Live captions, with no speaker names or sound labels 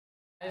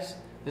Guys,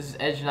 this is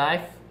Edge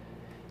Knife.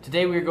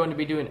 Today we are going to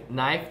be doing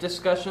knife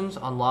discussions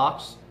on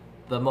locks.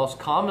 The most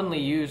commonly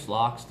used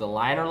locks, the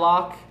liner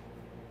lock,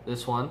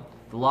 this one,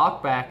 the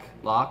lock back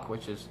lock,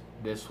 which is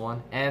this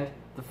one, and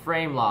the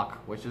frame lock,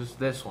 which is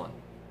this one.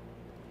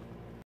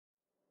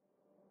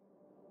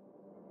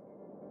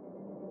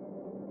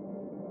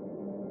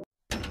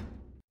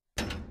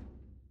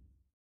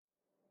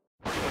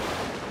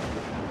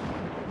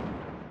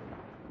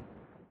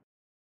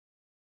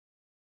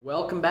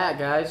 Welcome back,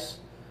 guys.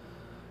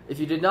 If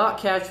you did not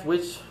catch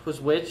which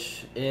was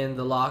which in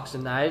the locks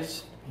and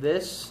knives,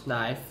 this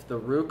knife, the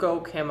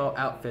Ruco Camo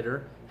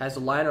Outfitter, has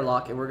a liner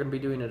lock and we're going to be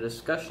doing a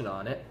discussion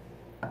on it.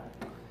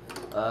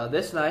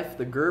 This knife,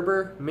 the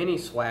Gerber Mini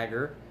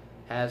Swagger,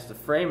 has the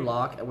frame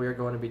lock and we are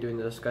going to be doing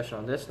the discussion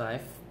on this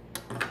knife.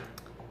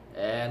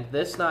 And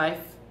this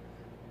knife,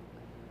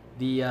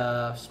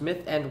 the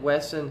Smith &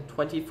 Wesson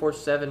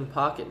 24/7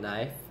 pocket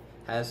knife,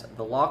 has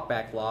the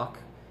lockback lock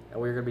and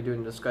we're going to be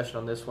doing a discussion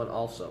on this one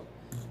also.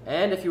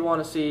 And if you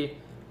want to see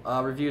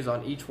reviews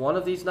on each one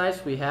of these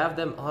knives, we have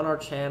them on our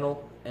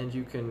channel and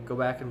you can go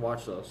back and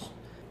watch those.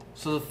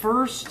 So the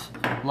first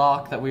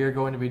lock that we are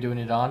going to be doing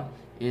it on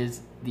is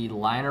the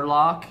liner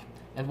lock,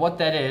 and what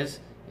that is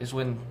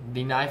when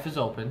the knife is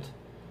opened,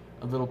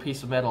 a little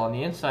piece of metal on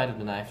the inside of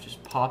the knife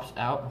just pops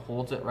out and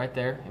holds it right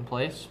there in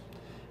place,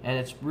 and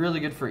it's really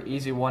good for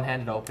easy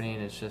one-handed opening.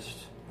 It's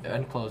just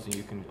unclosing.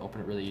 You can open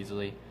it really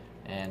easily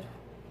and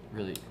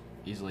really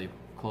easily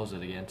close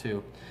it again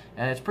too,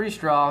 and it's pretty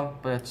strong,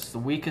 but it's the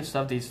weakest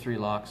of these three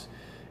locks,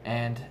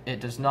 and it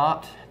does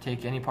not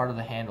take any part of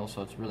the handle,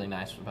 so it's really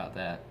nice about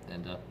that.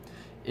 And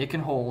it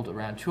can hold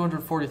around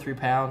 243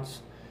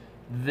 pounds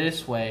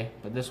this way,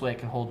 but this way it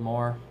can hold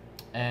more,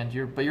 and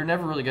you're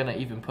never really gonna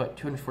even put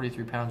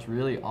 243 pounds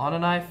really on a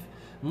knife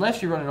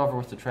unless you run it over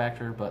with the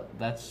tractor, but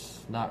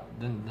that's not,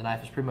 then the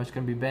knife is pretty much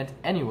gonna be bent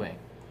anyway.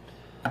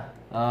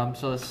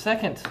 So the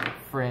second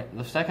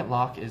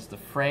lock is the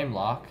frame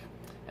lock.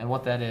 And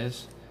what that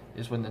is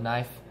when the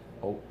knife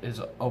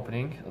is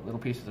opening, a little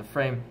piece of the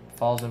frame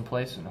falls in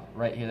place and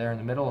right here there in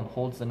the middle and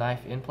holds the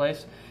knife in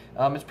place.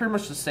 It's pretty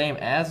much the same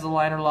as the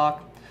liner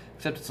lock,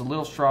 except it's a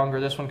little stronger.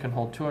 This one can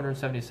hold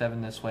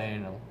 277 this way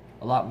and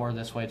a lot more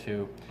this way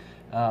too.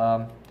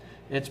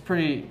 It's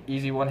pretty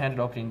easy one-handed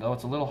opening, though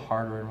it's a little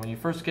harder, and when you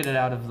first get it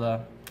out of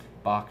the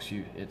box,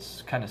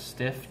 it's kind of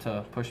stiff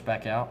to push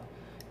back out.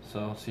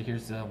 So see,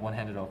 here's the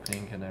one-handed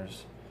opening, and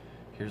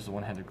here's the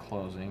one-handed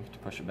closing to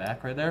push it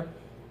back right there.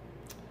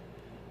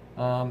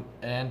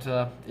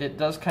 It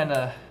does kind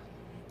of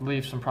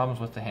leave some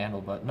problems with the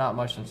handle, but not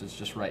much, since it's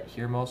just right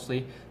here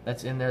mostly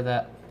that's in there,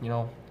 that, you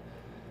know,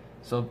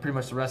 so pretty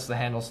much the rest of the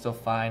handle is still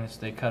fine.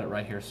 They cut it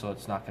right here, so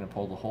it's not going to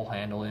pull the whole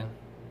handle in.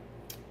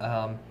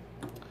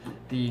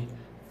 The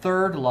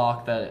third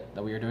lock that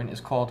we are doing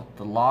is called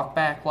the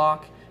lockback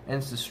lock, and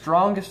it's the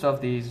strongest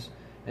of these.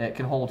 It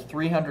can hold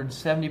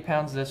 370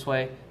 pounds this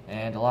way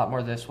and a lot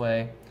more this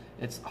way.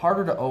 It's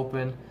harder to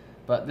open,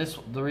 but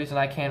the reason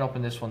I can't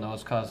open this one though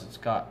is because it's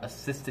got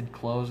assisted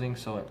closing,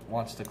 so it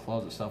wants to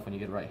close itself when you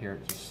get it right here.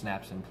 It just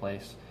snaps in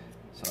place,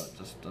 so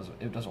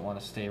it doesn't want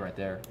to stay right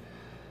there.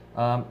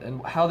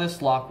 And how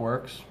this lock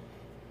works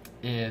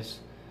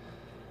is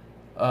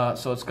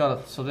there's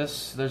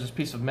this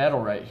piece of metal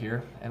right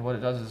here, and what it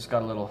does is it's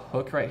got a little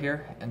hook right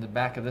here, and the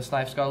back of this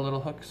knife's got a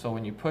little hook, so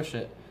when you push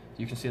it,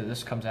 you can see that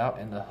this comes out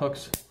and the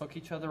hooks hook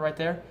each other right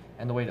there,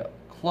 and the way to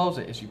close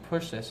it is you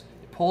push this,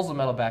 it pulls the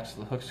metal back so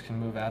the hooks can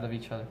move out of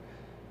each other,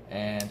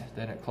 and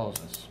then it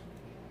closes.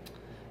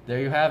 There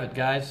you have it,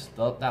 guys.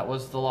 That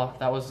was the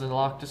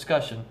lock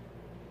discussion.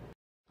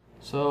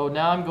 So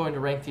now I'm going to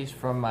rank these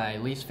from my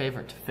least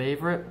favorite to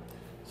favorite.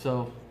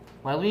 So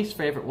my least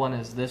favorite one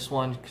is this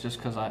one, just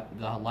because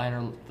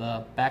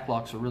the back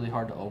locks are really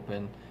hard to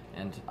open,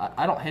 and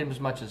I don't hate them as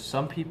much as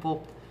some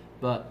people,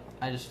 but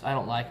I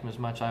don't like them as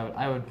much.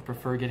 I would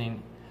prefer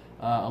getting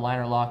a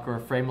liner lock or a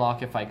frame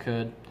lock if I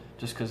could,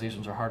 just because these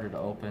ones are harder to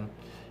open.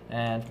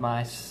 And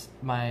my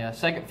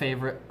second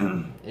favorite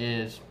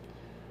is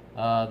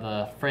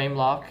the frame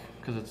lock,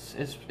 because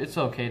it's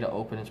okay to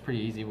open. It's pretty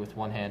easy with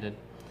one-handed,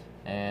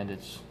 and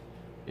it's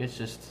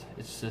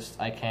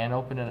just I can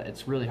open it.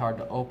 It's really hard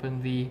to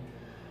open the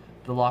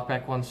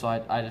lockback one, so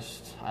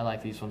I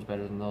like these ones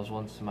better than those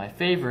ones. My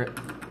favorite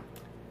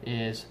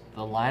is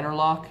the liner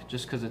lock,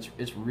 just because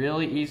it's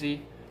really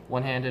easy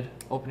one-handed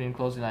opening and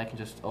closing. I can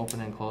just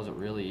open and close it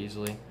really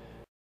easily.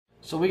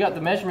 So we got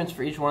the measurements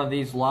for each one of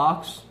these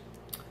locks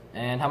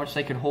and how much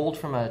they can hold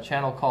from a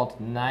channel called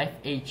Knife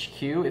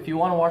HQ. If you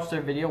want to watch their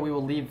video, we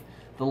will leave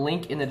the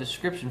link in the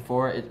description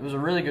for it. It was a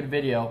really good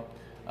video.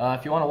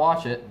 If you want to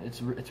watch it,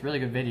 it's a really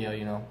good video.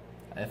 You know,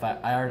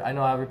 I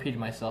know I repeated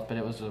myself, but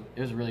it was a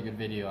really good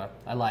video.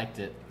 I liked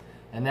it.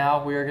 And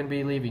now we are going to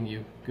be leaving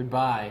you.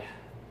 Goodbye.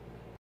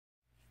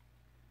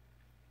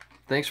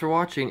 Thanks for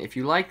watching. If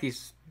you like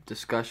these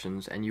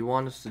discussions and you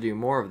want us to do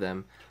more of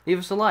them, leave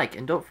us a like,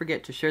 and don't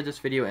forget to share this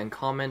video and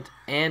comment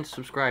and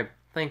subscribe.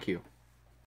 Thank you.